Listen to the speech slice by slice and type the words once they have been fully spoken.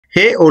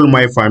Hey all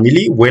my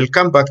family,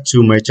 welcome back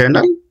to my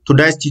channel.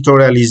 Today's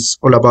tutorial is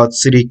all about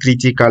 3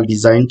 critical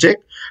design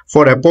checks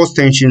for a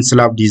post-tension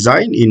slab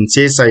design in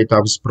CSI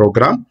ETABS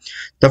program.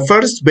 The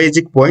first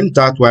basic point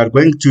that we are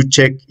going to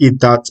check is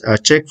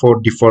that check for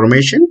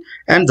deformation,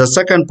 and the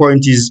second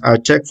point is a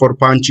check for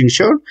punching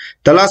shear.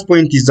 The last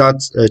point is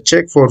that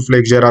check for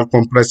flexural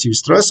compressive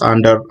stress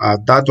under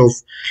that of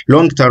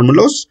long-term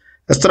loss.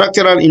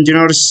 Structural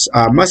engineers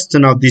must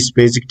know this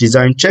basic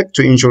design check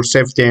to ensure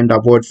safety and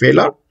avoid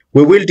failure.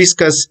 We will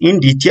discuss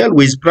in detail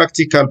with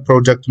practical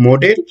project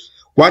model.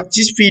 Watch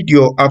this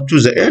video up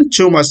to the end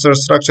to master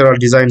structural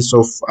designs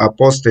of a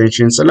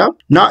post-tension slab.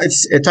 Now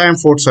it's a time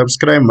for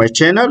subscribe my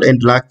channel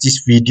and like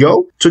this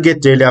video to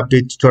get daily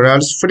update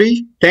tutorials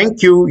free.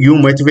 Thank you. You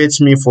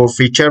motivate me for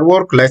future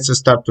work. Let's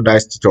start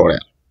today's tutorial.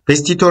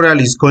 This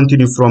tutorial is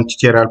continued from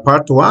tutorial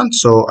part 1.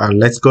 So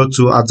let's go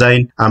to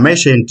assign a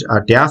mesh and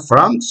a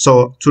diaphragm.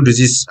 So to do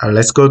this,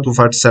 let's go to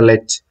first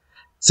select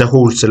the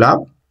whole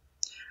slab.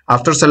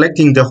 After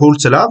selecting the whole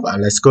slab,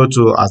 let's go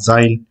to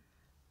assign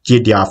the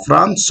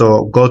diaphragm.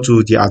 So go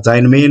to the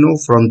assign menu.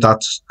 From that,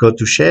 go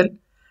to shell.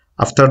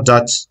 After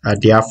that,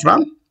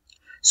 diaphragm.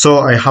 So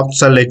I have to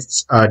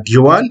select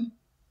D1,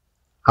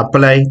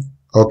 apply,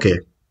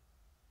 OK.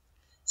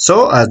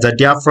 So the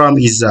diaphragm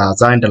is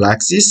assigned like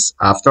this.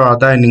 After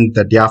assigning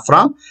the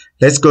diaphragm,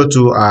 let's go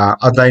to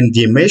assign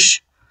the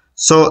mesh.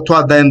 So to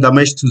assign the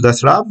mesh to the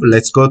slab,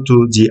 let's go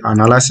to the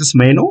analysis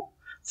menu.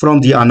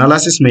 From the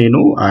analysis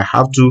menu, I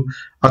have to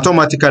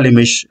automatically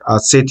mesh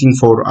setting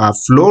for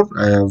floor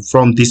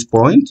from this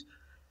point.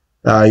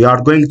 You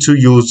are going to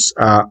use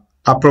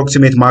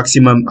approximate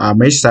maximum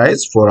mesh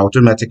size for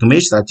automatic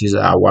mesh, that is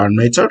 1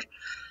 meter.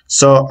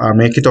 So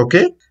make it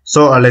OK.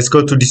 So let's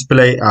go to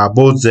display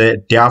both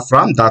the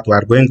diaphragm that we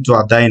are going to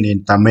assign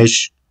in the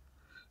mesh.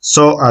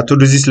 So to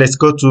do this, let's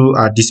go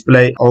to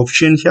display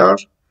option here.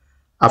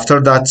 After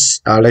that,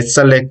 let's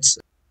select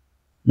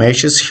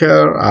meshes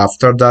here.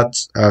 After that,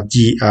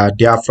 the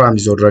diaphragm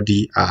is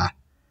already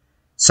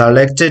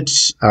selected.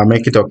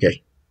 Make it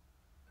OK.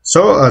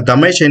 So the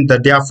mesh and the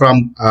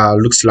diaphragm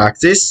looks like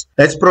this.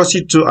 Let's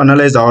proceed to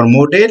analyze our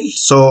model.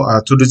 So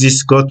to do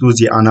this, go to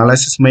the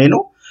analysis menu.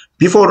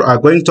 Before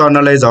going to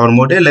analyze our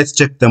model, let's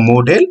check the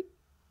model.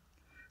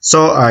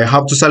 So I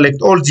have to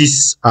select all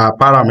these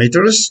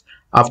parameters.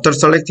 After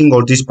selecting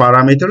all these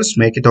parameters,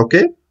 make it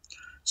OK.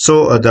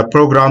 So the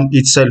program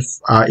itself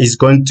is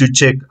going to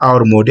check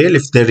our model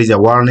if there is a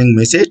warning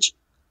message.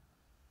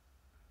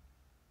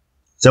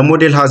 The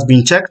model has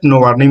been checked, no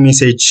warning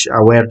message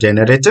were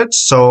generated.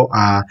 So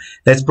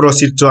let's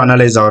proceed to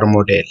analyze our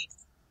model.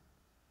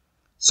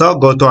 So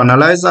go to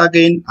analyze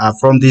again.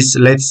 From this,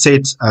 let's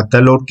set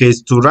the load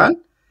case to run.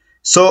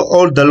 So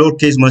all the load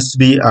case must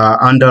be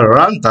under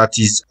run. That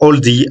is all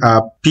the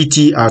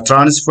PT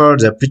transfer,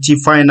 the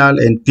PT final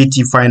and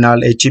PT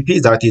final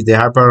HEP. That is the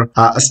hyper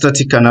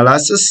static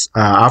analysis.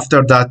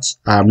 After that,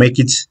 make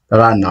it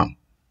run now.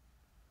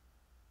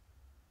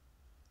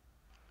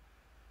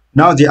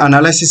 Now the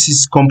analysis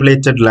is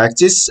completed like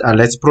this.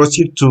 Let's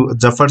proceed to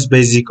the first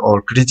basic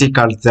or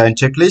critical design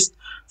checklist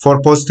for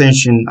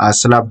post-tension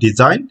slab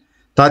design.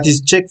 That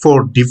is check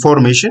for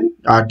deformation.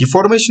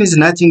 Deformation is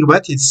nothing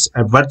but it's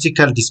a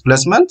vertical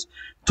displacement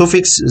to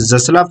fix the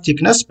slab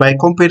thickness by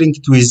comparing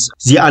it with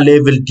the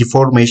level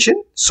deformation.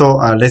 So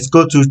let's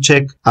go to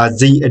check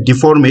the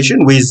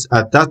deformation with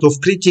that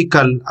of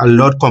critical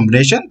load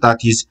combination.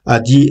 That is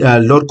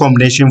the load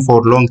combination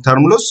for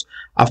long-term loss.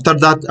 After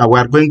that, we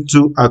are going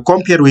to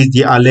compare with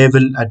the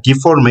level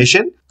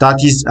deformation.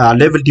 That is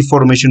level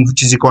deformation,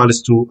 which is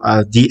equals to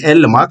the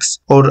L max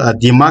or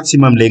the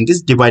maximum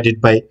length divided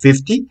by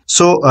 50.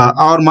 So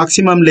our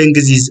maximum length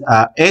is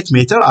 8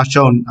 meter as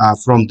shown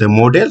from the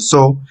model.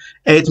 So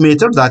 8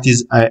 meter, that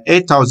is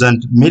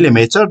 8,000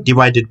 millimeter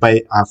divided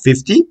by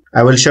 50.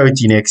 I will show it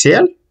in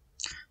Excel.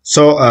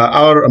 So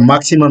our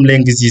maximum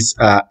length is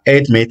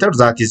 8 meter,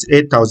 that is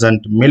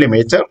 8,000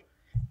 millimeter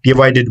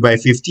divided by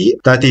 50.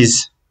 That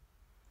is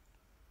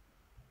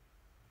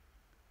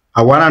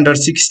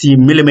 160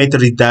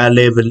 millimeter is the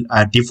level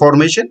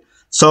deformation.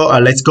 So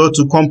let's go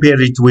to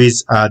compare it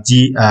with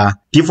the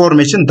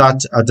deformation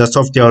that the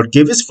software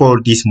gives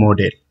for this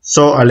model.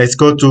 So let's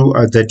go to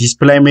the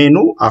display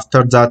menu.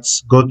 After that,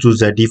 go to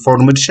the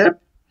deformed shape.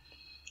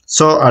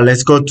 So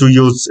let's go to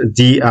use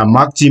the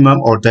maximum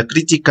or the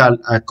critical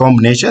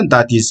combination,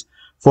 that is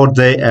for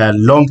the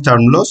long-term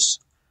loss.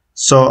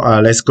 So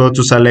let's go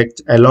to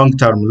select a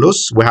long-term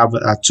loss. We have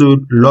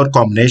two load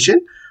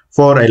combination.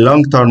 For a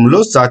long-term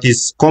loss, that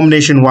is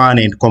combination 1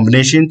 and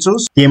combination 2.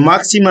 The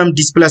maximum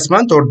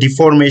displacement or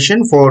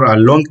deformation for a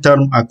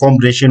long-term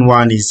combination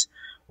 1 is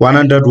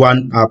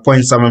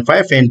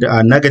 101.75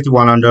 and negative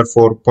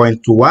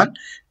 104.21.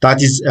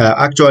 That is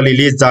actually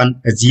less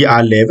than the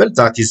level,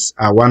 that is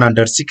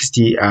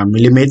 160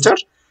 millimeter.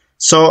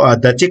 So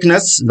the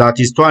thickness, that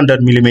is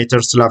 200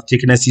 millimeter slab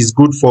thickness, is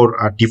good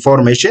for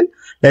deformation.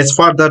 Let's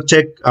further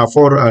check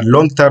for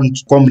long-term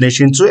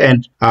combination 2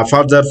 and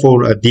further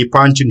for the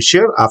punching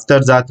shear. After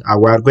that,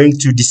 we are going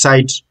to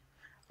decide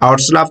our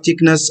slab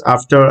thickness.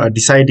 After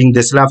deciding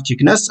the slab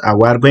thickness,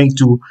 we are going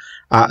to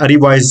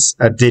revise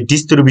the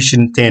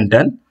distribution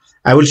tendon.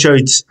 I will show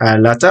it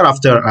later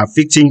after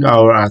fixing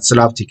our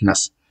slab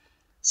thickness.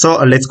 So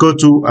let's go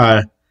to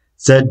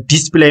the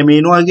display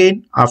menu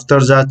again. After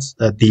that,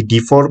 the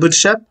deformed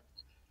shape.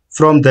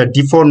 From the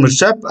deformed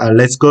shape,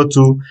 let's go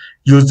to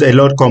use a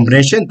load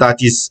combination.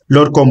 That is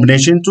load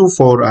combination 2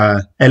 for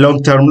a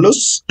long-term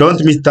loss.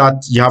 Don't miss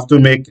that you have to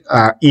make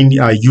in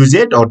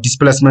UZ or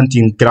displacement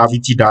in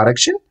gravity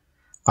direction.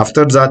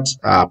 After that,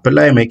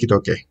 apply, make it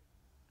okay.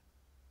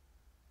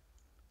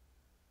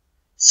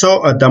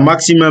 So the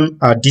maximum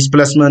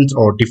displacement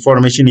or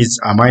deformation is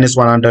minus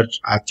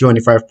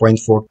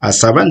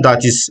 125.47.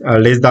 That is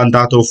less than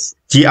that of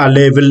the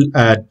level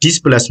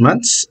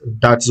displacement.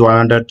 That is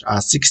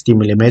 160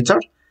 millimeter.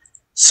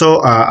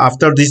 So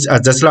after this,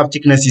 the slab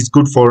thickness is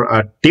good for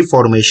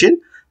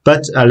deformation.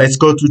 But let's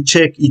go to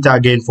check it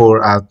again for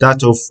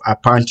that of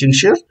punching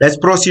shear. Let's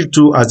proceed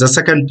to the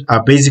second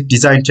basic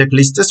design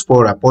checklist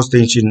for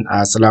post-tension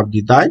slab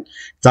design.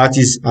 That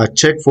is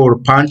check for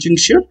punching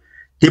shear.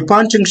 The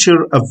punching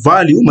shear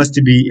value must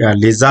be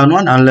less than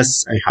 1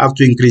 unless I have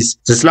to increase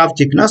the slab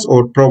thickness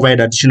or provide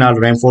additional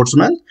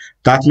reinforcement.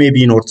 That may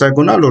be in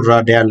orthogonal or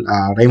radial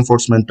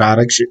reinforcement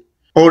direction.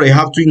 Or I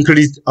have to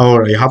increase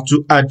or I have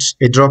to add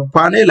a drop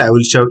panel. I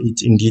will show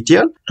it in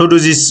detail. To do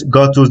this,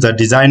 go to the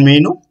design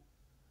menu.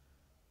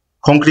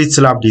 Concrete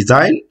slab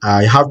design.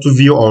 I have to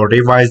view or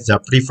revise the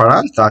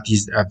preference, that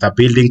is the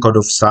building code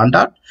of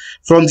standard.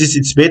 From this,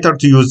 it's better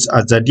to use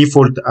the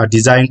default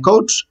design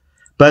code.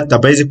 But the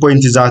basic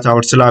point is that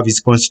our slab is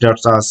considered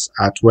as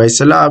a two-way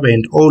slab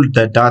and all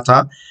the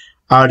data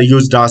are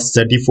used as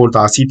the default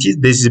as it is.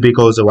 This is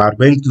because we are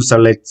going to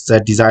select the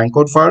design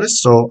code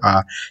first. So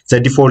the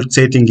default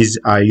setting is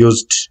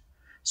used.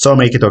 So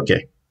make it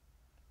okay.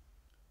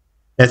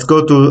 Let's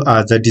go to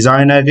the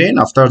design again.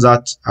 After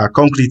that,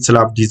 concrete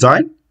slab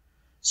design.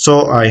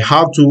 So I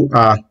have to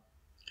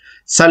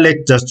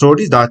select the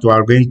story that we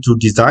are going to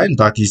design.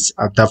 That is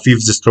the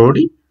fifth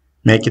story.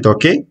 Make it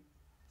okay.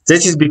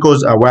 This is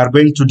because we are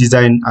going to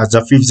design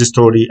the fifth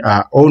story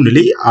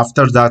only.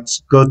 After that,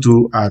 go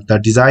to the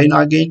design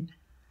again,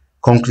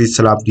 concrete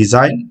slab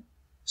design,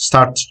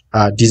 start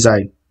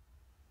design.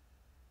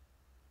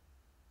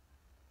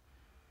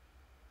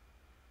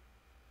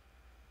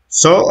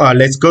 So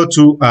let's go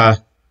to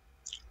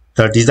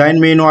the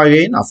design menu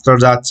again. After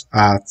that,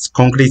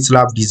 concrete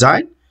slab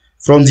design.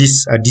 From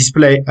this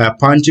display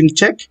punching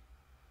check.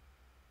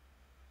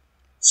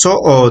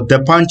 So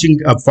the punching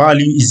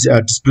value is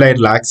displayed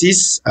like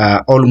this.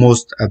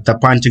 Almost the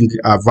punching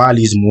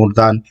value is more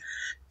than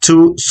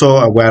 2.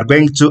 So we are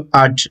going to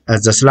add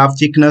the slab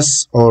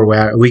thickness, or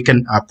where we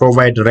can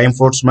provide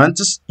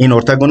reinforcements in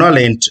orthogonal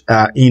and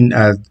in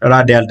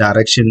radial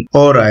direction,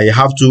 or I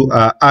have to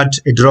add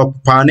a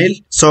drop panel.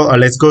 So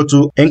let's go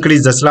to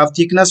increase the slab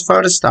thickness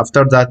first.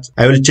 After that,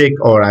 I will check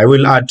or I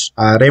will add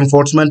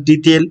reinforcement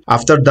detail.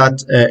 After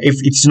that,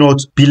 if it's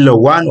not below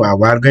 1, we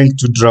are going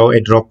to draw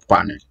a drop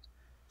panel.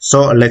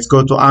 So let's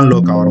go to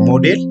unlock our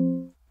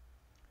model.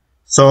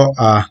 So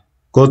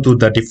go to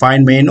the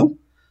define menu.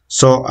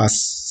 So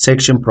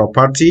section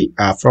property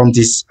from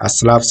this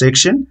slab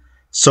section.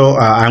 So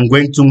I'm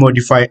going to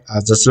modify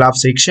the slab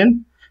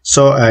section.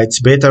 So it's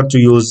better to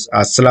use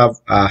a slab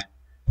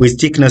with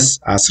thickness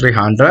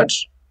 300.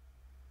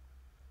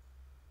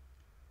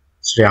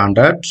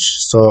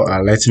 So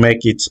let's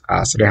make it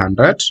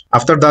 300.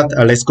 After that,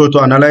 let's go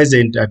to analyze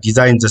and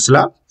design the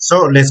slab.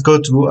 So let's go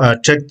to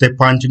check the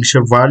punching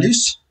shear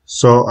values.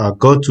 So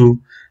go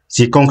to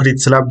the concrete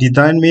slab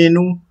design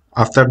menu.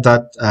 After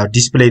that,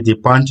 display the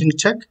punching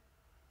check.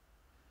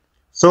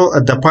 So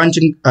the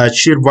punching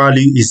shear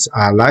value is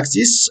like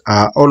this.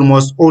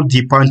 Almost all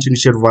the punching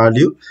shear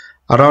value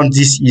around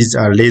this is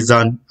less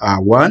than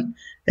 1,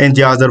 and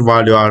the other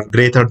value are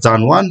greater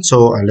than 1.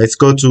 So let's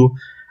go to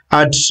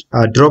add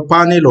a drop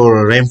panel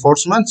or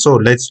reinforcement. So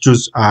let's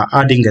choose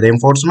adding a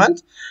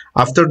reinforcement.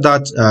 After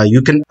that,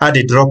 you can add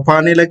a drop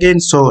panel again.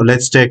 So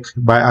let's check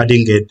by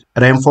adding a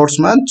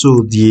reinforcement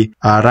to the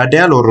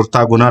radial or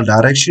orthogonal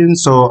direction.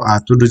 So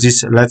to do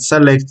this, let's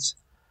select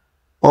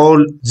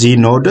all the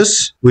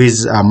nodes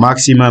with a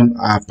maximum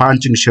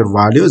punching shear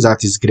value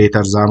that is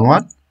greater than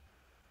 1.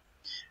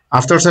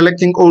 After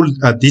selecting all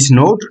this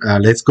node,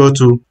 let's go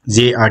to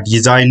the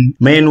design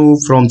menu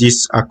from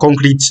this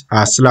concrete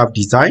slab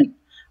design.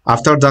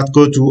 After that,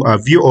 go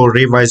to view or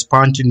revise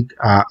punching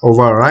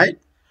override.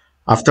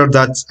 After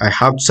that, I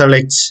have to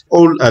select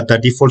all the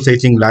default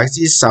setting like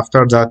this.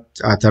 After that,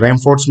 the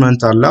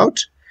reinforcement allowed.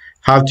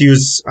 Have to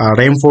use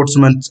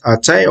reinforcement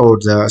tie or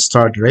the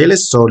strut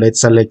rails. So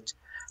let's select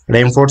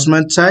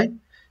reinforcement tie.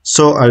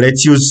 So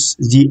let's use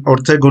the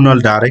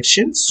orthogonal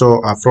direction.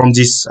 So from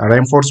this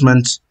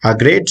reinforcement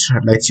grade,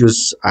 let's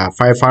use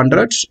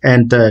 500,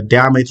 and the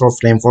diameter of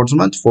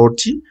reinforcement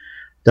 40.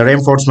 The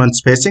reinforcement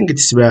spacing,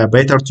 it's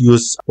better to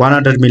use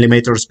 100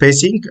 millimeter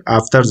spacing.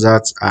 After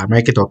that,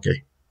 make it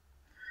okay.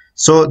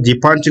 So the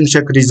punching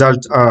check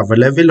result are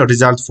available.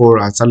 Result for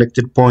a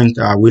selected point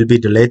will be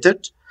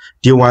deleted.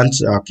 Do you want?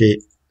 Okay,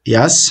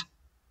 yes.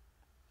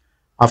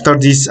 After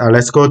this,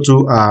 let's go to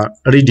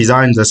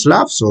redesign the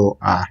slab. So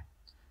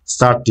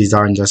start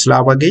design the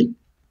slab again.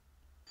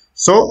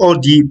 So all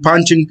the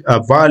punching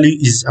value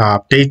is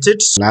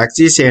updated like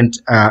this, and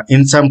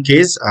in some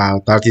case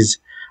that is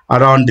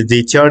around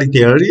the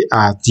territory,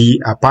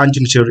 the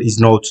punching shear is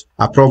not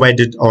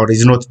provided or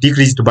is not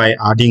decreased by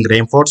adding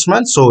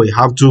reinforcement. So you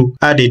have to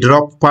add a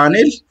drop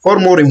panel. For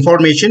more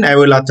information, I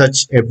will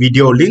attach a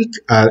video link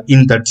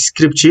in the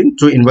description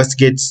to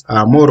investigate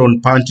more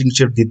on punching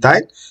shear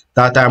design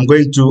that I'm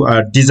going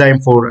to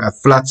design for a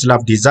flat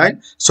slab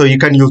design. So you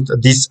can use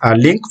this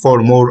link for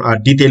more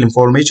detailed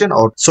information.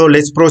 So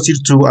let's proceed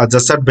to the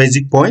third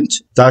basic point,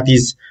 that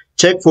is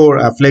check for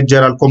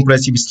flexural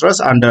compressive stress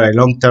under a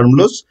long-term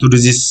loss. To do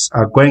this,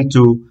 going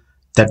to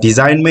the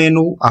design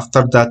menu.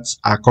 After that,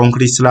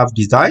 concrete slab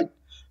design.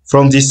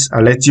 From this,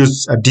 let's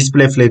use a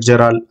display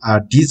flexural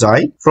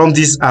design. From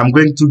this, I'm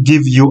going to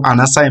give you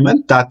an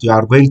assignment that you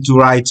are going to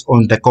write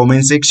on the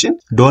comment section.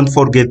 Don't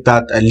forget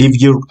that leave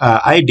your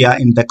idea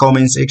in the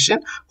comment section,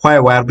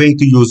 where we are going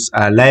to use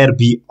layer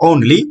B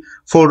only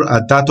for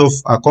that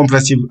of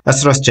compressive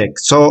stress check.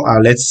 So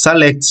let's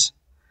select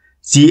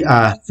the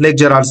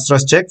flexural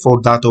stress check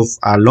for that of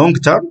long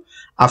term.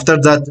 After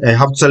that, I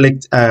have to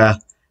select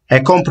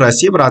a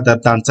compressive rather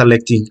than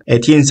selecting a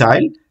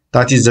tensile.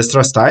 That is the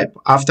stress type.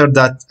 After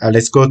that,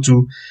 let's go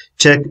to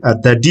check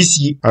the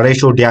DC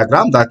ratio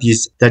diagram, that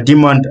is the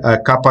demand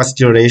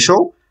capacity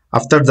ratio.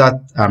 After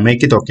that,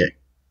 make it okay.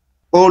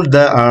 All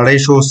the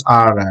ratios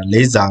are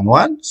less than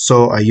 1.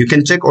 So you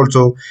can check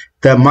also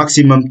the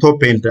maximum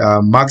top and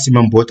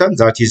maximum bottom,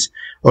 that is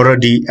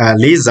already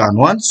less than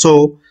 1.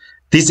 So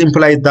this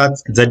implies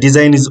that the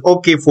design is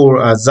okay for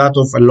that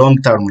of a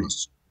long-term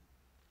loss.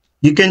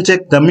 You can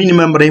check the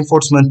minimum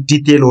reinforcement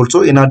detail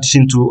also in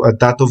addition to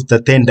that of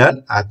the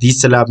tendon.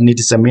 This slab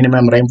needs a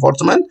minimum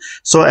reinforcement,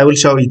 so I will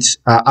show it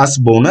as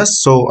bonus.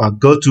 So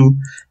go to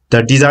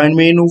the design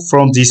menu.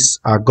 From this,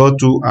 go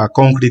to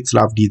concrete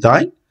slab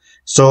design.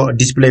 So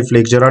display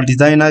flexural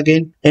design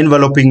again,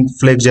 enveloping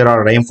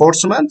flexural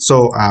reinforcement.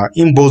 So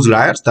in both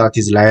layers, that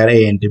is layer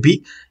A and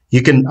B,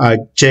 you can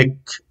check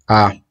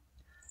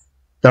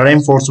the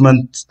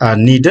reinforcement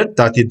needed,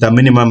 that is the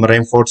minimum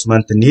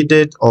reinforcement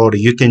needed, or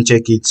you can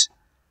check it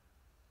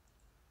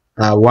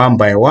one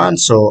by one.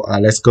 So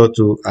let's go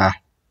to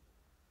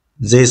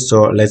this.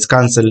 So let's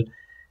cancel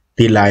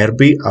the layer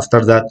B.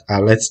 After that,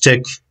 let's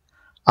check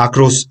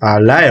across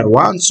layer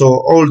 1. So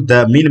all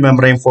the minimum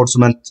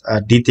reinforcement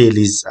detail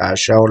is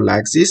shown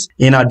like this,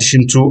 in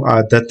addition to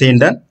the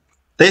tendon.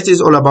 This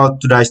is all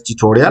about today's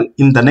tutorial.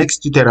 In the next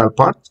tutorial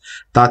part,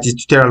 that is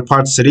tutorial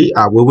part 3,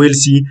 we will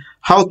see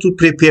how to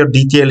prepare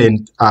detail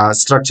and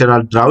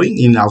structural drawing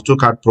in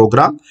AutoCAD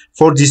program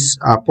for this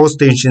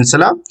post-tension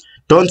slab.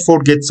 Don't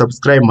forget to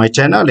subscribe my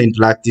channel and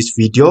like this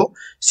video.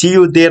 See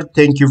you there.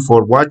 Thank you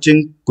for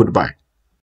watching. Goodbye.